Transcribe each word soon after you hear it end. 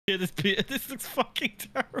at this, Peter. This looks fucking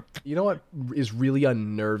terrible. You know what is really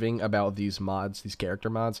unnerving about these mods, these character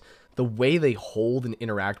mods? The way they hold and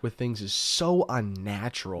interact with things is so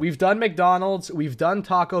unnatural. We've done McDonald's, we've done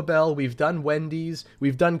Taco Bell, we've done Wendy's,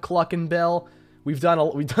 we've done Cluck and Bell, we've done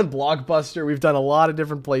Blockbuster, we've done a lot of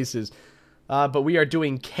different places. But we are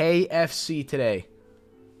doing KFC today.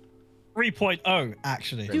 3.0,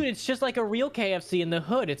 actually. Dude, it's just like a real KFC in the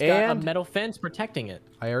hood. It's got a metal fence protecting it.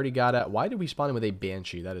 I already got a... Why did we spawn in with a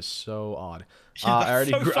Banshee? That is so odd. Yeah, I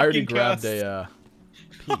already grabbed cursed. a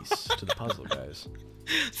piece to the puzzle, guys.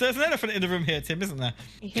 So there's an elephant in the room here, Tim, isn't there?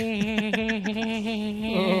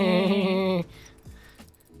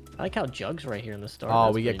 I like how Jug's right here in the start. Oh,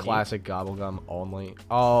 That's we get pretty classic gobblegum only.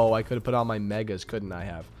 Oh, I could have put on my megas, couldn't I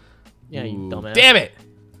have? neat. Yeah, you Ooh, dumbass. damn it!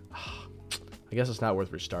 I guess it's not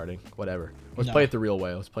worth restarting. Whatever. Let's play it the real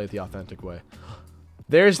way. Let's play it the authentic way.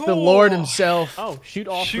 There's the Lord himself. Oh, shoot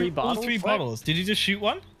all three bottles? All three bottles. Did you just shoot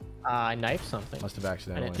one? I knifed something. Must have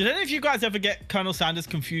accidentally. Did any of you guys ever get Colonel Sanders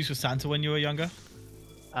confused with Santa when you were younger?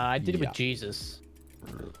 I did it with Jesus.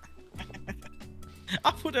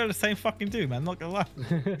 I thought they were the same fucking dude, man. Not gonna lie.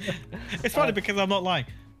 It's funny because I'm not lying.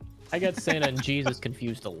 I got Santa and Jesus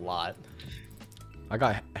confused a lot. I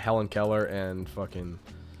got Helen Keller and fucking...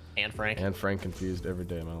 And Frank. And Frank confused every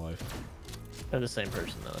day of my life. They're the same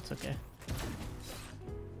person, though. It's okay.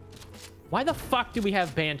 Why the fuck do we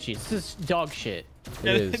have banshees? This is dog shit.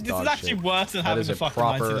 Yeah, It is this dog is actually shit. worse than That having is the a fucking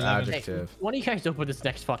proper 1911. adjective. Hey, why don't you guys open this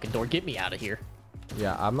next fucking door? Get me out of here.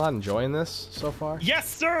 Yeah, I'm not enjoying this so far. Yes,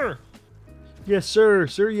 sir. Yes, sir.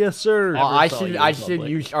 Sir, yes, sir. I saw you should in public.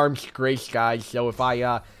 use arms grace, guys. So if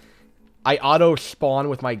I auto spawn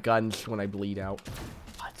with my guns when I bleed out.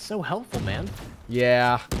 Oh, it's so helpful, man.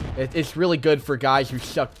 Yeah, it's really good for guys who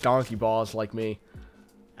suck donkey balls like me.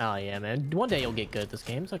 Oh yeah, man. One day you'll get good at this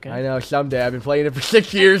game. It's okay. I know, someday. I've been playing it for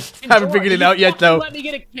 6 years. Haven't figured it out yet, though. Let me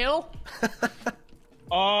get a kill.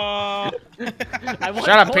 Oh. I want Shut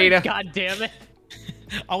up, points, Peter. God damn it.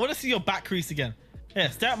 I want to see your back crease again. Yeah,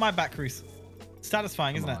 stare at my back crease.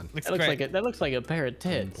 Satisfying, isn't on. it? Looks That looks great. like that looks like a pair of In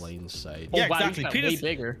tits. plain sight. Oh, Yeah, wow, exactly. you got Peter's- way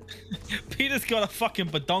bigger. Peter's got a fucking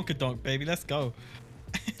badonkadonk, baby. Let's go.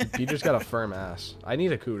 Peter's got a firm ass. I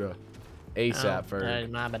need a CUDA. ASAP for. Touch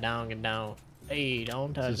my badongadon. Hey,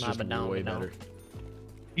 don't touch This is my just way badongadon. better. Did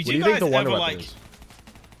What do you think the guys Wonder ever, Weapon like, is?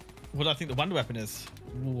 what do I think the Wonder Weapon is?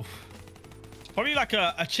 Oof. Probably like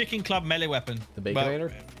a chicken club melee weapon. The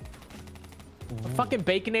Baconator? A fucking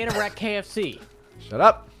Baconator. We're at KFC. Shut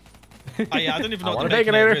up. Oh, yeah, I don't even know I what want the a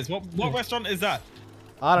Baconator Baconator. is. What restaurant is that?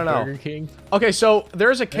 I don't know. Burger King. Okay, so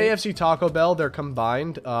there's a KFC Taco Bell. They're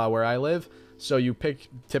combined where I live. So you pick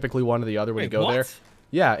typically one or the other when you go there.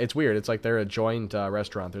 Yeah, it's weird. It's like they're a joint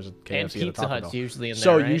restaurant. There's a KFC And and a Pizza Taco Hut's Bell. usually in there,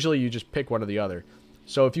 So right? usually you just pick one or the other.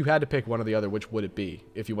 So if you had to pick one or the other, which would it be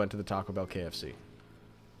if you went to the Taco Bell KFC?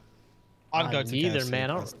 I'd go to Neither, KFC.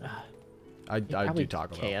 man. I'd do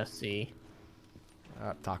Taco Bell. KFC.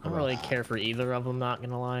 Taco I don't Bell. really care for either of them, not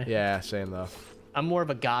gonna lie. Yeah, same though. I'm more of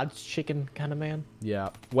a God's chicken kind of man. Yeah.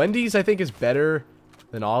 Wendy's, I think, is better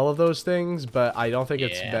than all of those things, but I don't think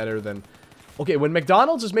it's Yeah. better than... Okay, when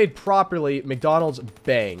McDonald's is made properly, McDonald's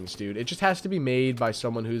bangs, dude. It just has to be made by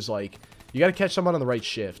someone who's, like... You gotta catch someone on the right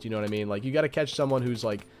shift, you know what I mean? Like, you gotta catch someone who's,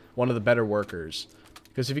 like, one of the better workers.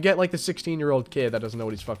 Because if you get, like, the 16-year-old kid that doesn't know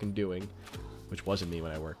what he's fucking doing... Which wasn't me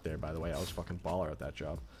when I worked there, by the way. I was fucking baller at that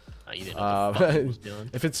job. Oh, you didn't know what the fuck he was doing.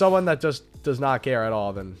 If it's someone that just does not care at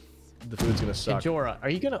all, then the food's gonna Hey, suck. Jorah, are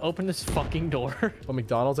you gonna open this fucking door? Well,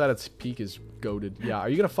 McDonald's at its peak is goated. Yeah, are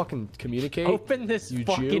you gonna fucking communicate? Open this You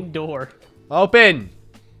fucking Jew? door. Open!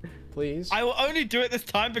 Please. I will only do it this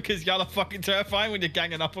time because y'all are fucking terrifying when you're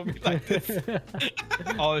ganging up on me like this.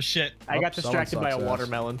 Oh, shit. I got someone distracted by a sucks ass.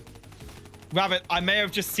 watermelon. Rabbit, I may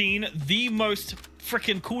have just seen the most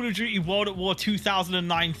freaking Call of Duty World at War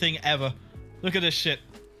 2009 thing ever. Look at this shit.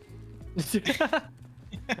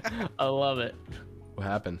 I love it. What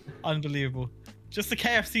happened? Unbelievable. Just the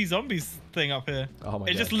KFC zombies thing up here. Oh my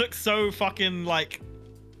It god. just looks so fucking like...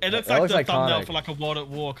 It looks That like looks the thumbnail iconic. for like a World at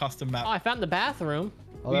War custom Oh, map. I found the bathroom.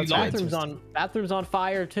 Oh, that's You good. lied Do to us. Bathroom's on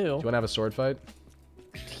fire too. you want to have a sword fight?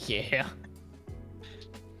 Yeah.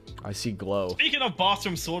 I see glow. Speaking of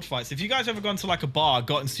bathroom sword fights, if you guys ever gone to like a bar,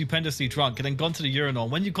 gotten stupendously drunk, and then gone to the urinal,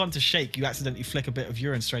 when you've gone to shake, you accidentally flick a bit of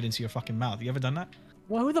urine straight into your fucking mouth. You ever done that?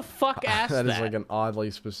 Well, who the fuck asked That that? is like an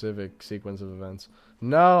oddly specific sequence of events.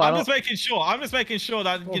 No, I I'm don't. just making sure. I'm just making sure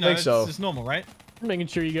that, don't you know, think so. it's normal, right? I'm making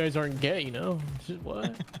sure you guys aren't gay, you know? It's just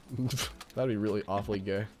what? That'd be really awfully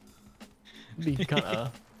gay. Be kind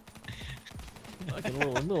of like a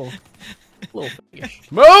little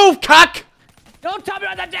figgish. Move, cock! Don't tell me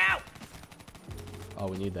about that now! Oh,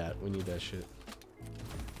 we need that. We need that shit.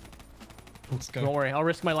 Let's go. Don't worry, I'll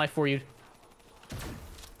risk my life for you.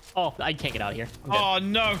 Oh, I can't get out of here. Oh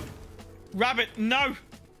no, rabbit, no.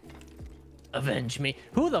 Avenge me.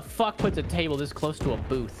 Who the fuck puts a table this close to a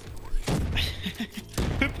booth?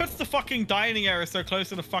 Who puts the fucking dining area so close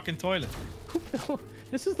to the fucking toilet?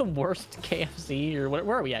 This is the worst KFC or where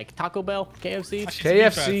are we at? Taco Bell? KFC?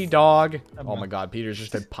 KFC, dog. Oh my god, Peter's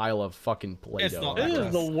just a pile of fucking Play-Doh. This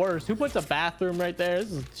is the worst. Who puts a bathroom right there?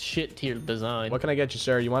 This is shit tier design. What can I get you,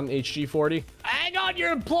 sir? You want an HG40? Hang on,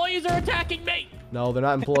 your employees are attacking me. No, they're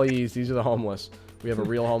not employees. These are the homeless. We have a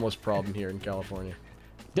real homeless problem here in California.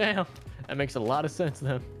 Damn, that makes a lot of sense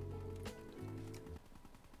then.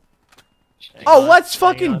 Oh, let's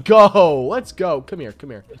fucking go. Let's go. Come here. Come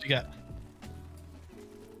here. What'd you get?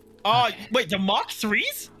 Oh, wait, the Mark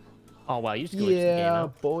 3s? Oh, wow, you just glitched the game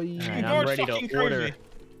out. Boy. Right, I'm ready to order.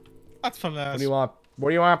 That's hilarious. What do you want? What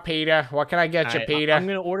do you want, Peter? What can I get you, Peter? I'm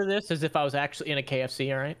gonna order this as if I was actually in a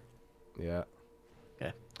KFC, all right? Yeah.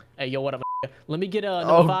 Okay. Hey, yo, what up? Let me get a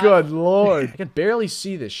Oh, good lord. I can barely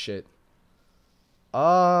see this shit.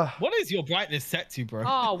 What is your brightness set to, bro?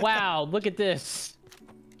 Oh, wow, look at this.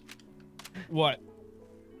 What?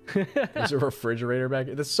 There's a refrigerator back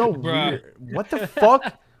here. That's so weird. What the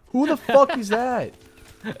fuck? Who the fuck is that?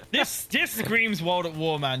 This screams World at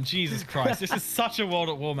War, man. Jesus Christ. This is such a World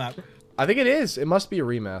at War map. I think it is. It must be a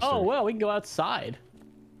remaster. Oh, well, we can go outside.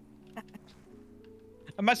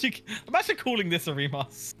 I'm actually calling this a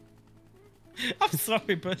remaster. I'm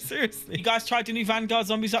sorry, but seriously. You guys tried the new Vanguard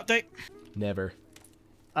Zombies update? Never.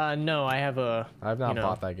 No, I have a... I've not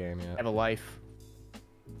bought that game yet. I have a life.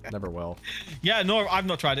 Never will. Yeah, no, I've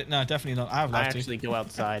not tried it. No, definitely not. I have I life actually go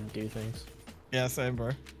outside and do things. Yeah, same,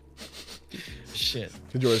 bro. Shit.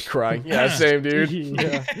 George's crying. Yeah, same, dude.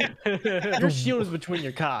 Yeah. Your shield is between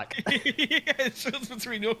your cock. Yeah, it's just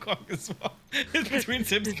between your cock as well. It's between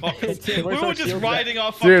Tim's cocks. Tim, We're where's all our just shield riding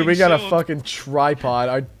our fucking Dude, we got shield. a fucking tripod.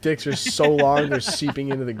 Our dicks are so long, they're seeping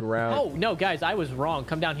into the ground. Oh, no, guys, I was wrong.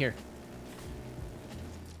 Come down here.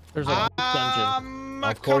 There's a dungeon.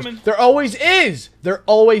 Of course. There always is! There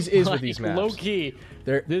always is with these maps. Low key.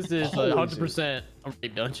 This is 100% a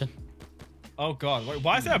raid dungeon. Oh god, wait,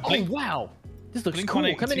 why is there a blink? Oh wow, this looks Blink cool.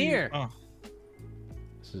 182. Come in here. Oh.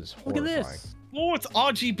 This is Look horrifying. at this. Oh, it's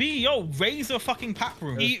RGB. Yo, raise a fucking pack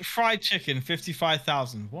room. Eat fried chicken,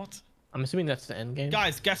 55,000. What? I'm assuming that's the end game.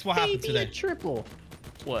 Guys, guess what happened today? A triple.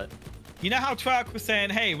 What? You know how Twerk was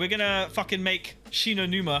saying, hey, we're gonna fucking make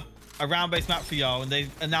Shinonuma a round-based map for y'all, and they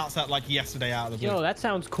announced that like yesterday out of the blue. Yo, that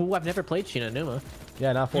sounds cool. I've never played Shinonuma.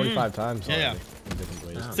 Yeah, not 45 times already. Yeah. In different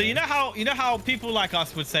ways. Oh. So you know how people like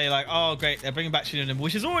us would say like, oh great, they're bringing back Shinonuma,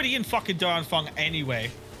 which is already in fucking Duran Fung anyway,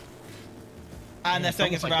 and they're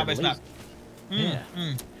saying it's a round-based map. Yeah.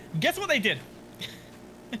 Guess what they did?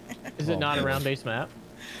 Is it not a round-based map?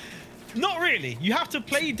 Not really. You have to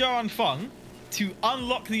play Duran Fung to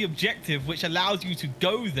unlock the objective, which allows you to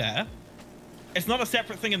go there. It's not a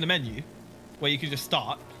separate thing in the menu where you can just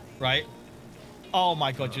start, right? Oh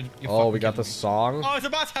my god, you're Oh, we got kidding the me. song. Oh, I was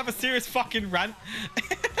about to have a serious fucking rant.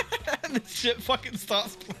 And the shit fucking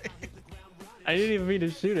starts playing. I didn't even mean to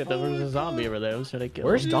shoot it. There was a zombie over there. I was trying to kill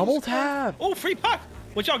Where's him. double tap? Oh, free pack.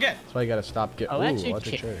 What y'all get? That's why you gotta stop. Oh, that's your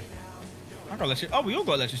electric kid. cherry. I got electric. Oh, we all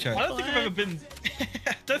got electric cherry. I don't think I've What? ever been.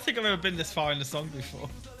 I don't think I've ever been this far in the song before.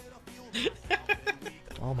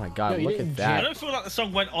 Oh my god, No, you look didn't at I that. don't feel like the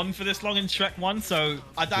song went on for this long in Shrek 1, so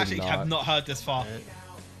I actually have not heard this far.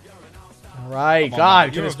 Right, Come on, God, man,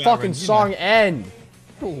 can you're this a veteran, fucking you song know. end?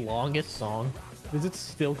 The longest song. Is it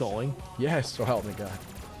still going? Yes, so help me God.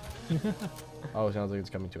 Oh, it sounds like it's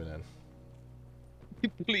coming to an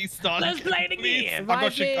end. Please start. Let's play it Please. again. I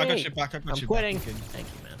got shit. I got Revive shit back. I got I'm shit quitting. back. Thank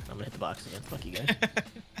you, man. I'm gonna hit the box again. Fuck you guys.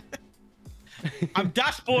 I'm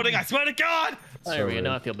dashboarding. I swear to God. There we go.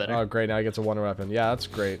 Now I feel better. Oh, great. Now he gets a wonder weapon. Yeah, that's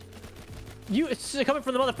great. It's coming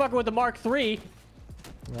from the motherfucker with the Mark III.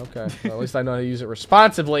 Okay. Well, at least I know how to use it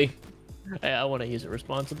responsibly. Hey, I want to use it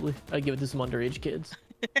responsibly. I give it to some underage kids.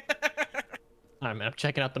 Alright, man. I'm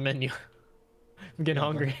checking out the menu. I'm getting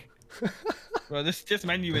hungry. Bro, this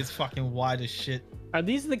menu is fucking wide as shit. Are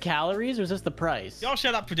these the calories or is this the price? Y'all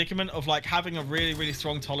share that predicament of like having a really, really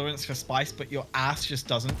strong tolerance for spice, but your ass just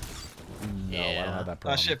doesn't. No, I don't have that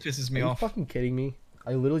problem. That shit pisses me Are you off. fucking kidding me?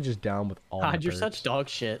 I literally just down with all my God, you're perks. such dog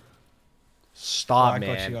shit. Stop, I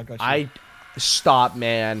man. got you, I got you. Stop,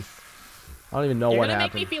 man. I don't even know You're what gonna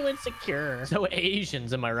happened. make me feel insecure. So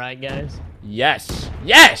Asians, am I right, guys? Yes.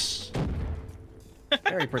 Yes.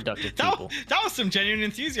 Very productive people. That was some genuine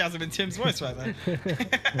enthusiasm in Tim's voice right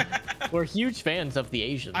there. We're huge fans of the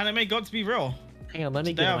Asians. Anime gods be real. Hang on, let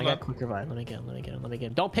me Today get him. I I've got quick revive. Let me get him. Let me get him. Let me get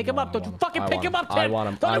him. Don't pick him up. Don't you I fucking pick want him up, Tim. I want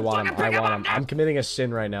him. Don't I you want him. fucking I pick him want up him. now. I'm committing a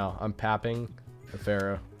sin right now. I'm papping the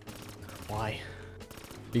Pharaoh. Why?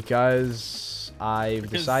 Because I've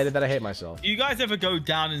decided that I hate myself. Do you guys ever go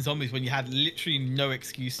down in zombies when you had literally no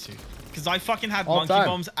excuse to? Because I fucking had All monkey time.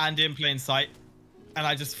 bombs and in plain sight, and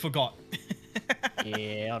I just forgot.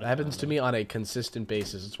 Yeah, That happens to me on a consistent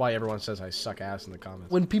basis. That's why everyone says I suck ass in the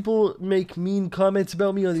comments. When people make mean comments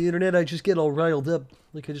about me on the internet, I just get all riled up.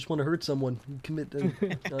 Like I just want to hurt someone and commit an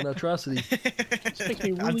atrocity. It makes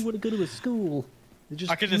me really want to go to a school. It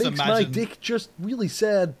just I can just makes my imagine. dick just really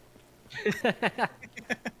sad.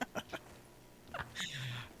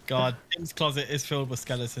 God, Tim's closet is filled with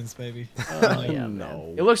skeletons, baby. Oh, yeah,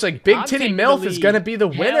 No. It looks like Big I'm Titty taking the MILF is lead. going to be the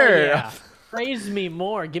Hell winner. yeah. Praise me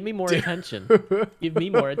more. Give me more attention. Give me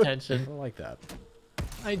more I attention. don't like that.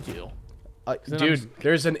 I do. Dude, I'm-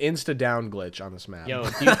 there's an insta-down glitch on this map. Yo,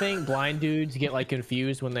 do you think blind dudes get like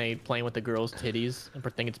confused when they playing with the girls' titties and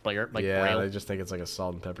think it's like yeah, braille? they just think it's like a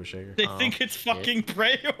salt and pepper shaker. They think it's fucking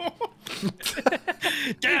Braille.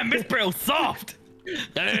 Damn, this Braille's soft.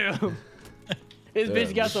 Damn. This Damn,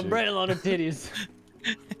 bitch got some shit. braille on her titties.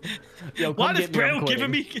 Yo, Why come does get me, I'm Braille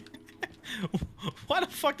giving quitting. me? Why the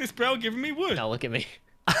fuck is Braille giving me wood? Now look at me.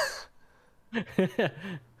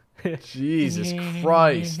 Jesus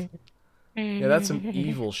Christ. Yeah, that's some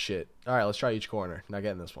evil shit. All right, let's try each corner. Not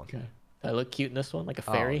getting this one. Do I look cute in this one, like a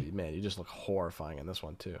fairy? Oh, man, you just look horrifying in this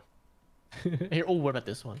one, too. Here, oh, what about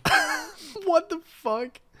this one? What the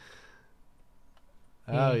fuck?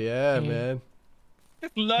 Oh, yeah, man.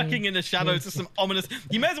 Just lurking in the shadows is some ominous.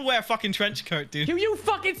 You may as well wear a fucking trench coat, dude. Can you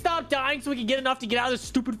fucking stop dying so we can get enough to get out of this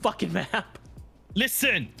stupid fucking map?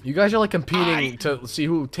 Listen. You guys are like competing to see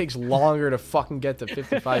who takes longer to fucking get to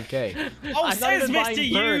 55k. Oh, I'm not says even Mr. buying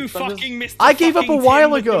You, birds, I'm just- fucking Mr. I gave up a fucking while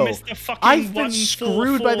Tim with the ago. Mr. fucking I've been 144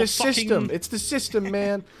 screwed by the fucking- system. It's the system,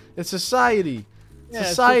 man. It's society. Yeah,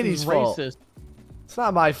 Society's system's fault. racist. It's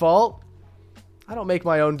not my fault. I don't make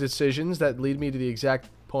my own decisions that lead me to the exact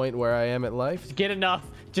point where I am at life. Just get enough.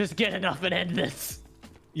 Just get enough and end this.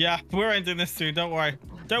 Yeah, we're ending this soon. Don't worry.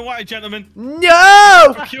 Don't worry, gentlemen.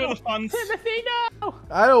 No! Procure the funds. Timothy, no!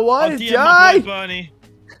 I don't I'll want to DM my boy die. Bernie.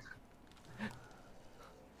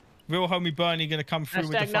 Real homie Bernie gonna come through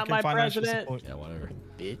with the Hashtag not fucking my financial president. support. Yeah, whatever.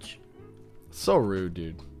 Bitch. So rude,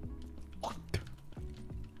 dude.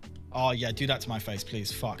 Oh yeah, do that to my face,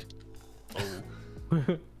 please. Fuck. I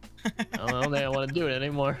don't think I want to do it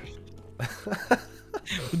anymore.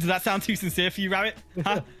 Does that sound too sincere for you, Rabbit?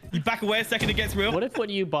 Huh? You back away a second, it gets real. What if when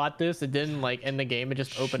you bought this, it didn't like end the game? It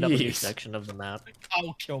just opened up a new Jeez. section of the map.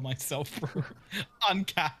 I'll kill myself, bro.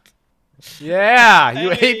 Uncapped. Yeah,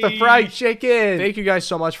 you ate the Hey. fried chicken. Thank you guys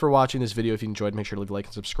so much for watching this video. If you enjoyed, make sure to leave a like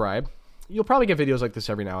and subscribe. You'll probably get videos like this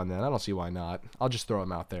every now and then. I don't see why not. I'll just throw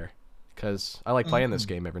them out there because I like playing this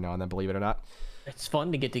game every now and then, believe it or not. It's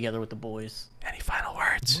fun to get together with the boys. Any final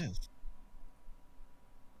words?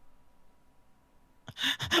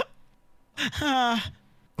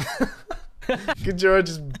 Good George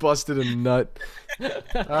just busted a nut. All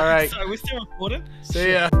right. So we're still recording?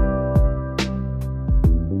 See ya.